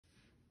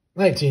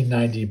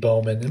1990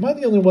 Bowman. Am I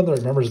the only one that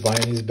remembers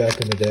buying these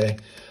back in the day?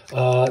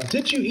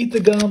 Did you eat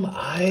the gum?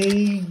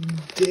 I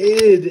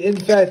did, in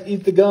fact,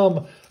 eat the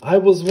gum. I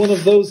was one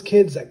of those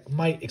kids. That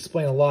might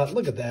explain a lot.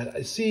 Look at that.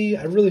 I see.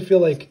 I really feel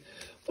like,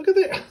 look at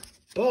that.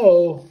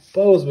 Bo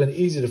has been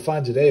easy to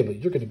find today, but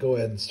you're going to go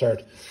ahead and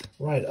start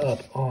right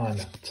up on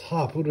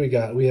top. Who do we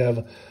got? We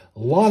have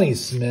Lonnie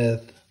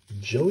Smith,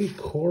 Joey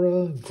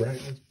Cora,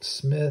 Greg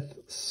Smith,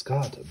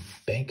 Scott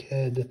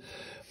Bankhead,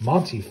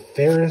 Monty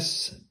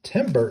Ferris,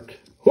 Tim Burke,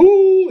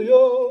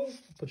 Julio. I'll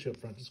put you up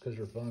front just because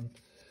you're fun.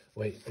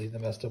 Wait, are you the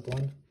messed up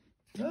one?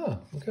 Oh,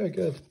 okay,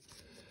 good.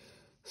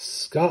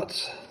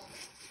 Scott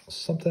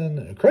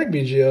something, Craig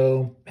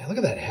BGO. Man, look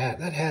at that hat.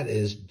 That hat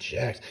is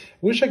jacked.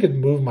 Wish I could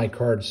move my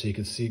card so you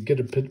could see, get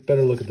a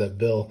better look at that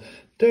bill.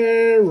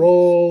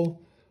 Darryl,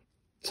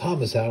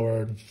 Thomas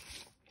Howard,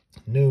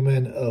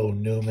 Newman,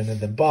 Newman,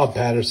 and then Bob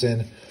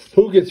Patterson.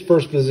 Who gets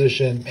first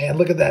position? Man,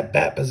 look at that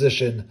bat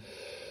position.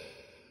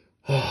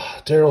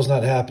 Daryl's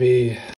not happy.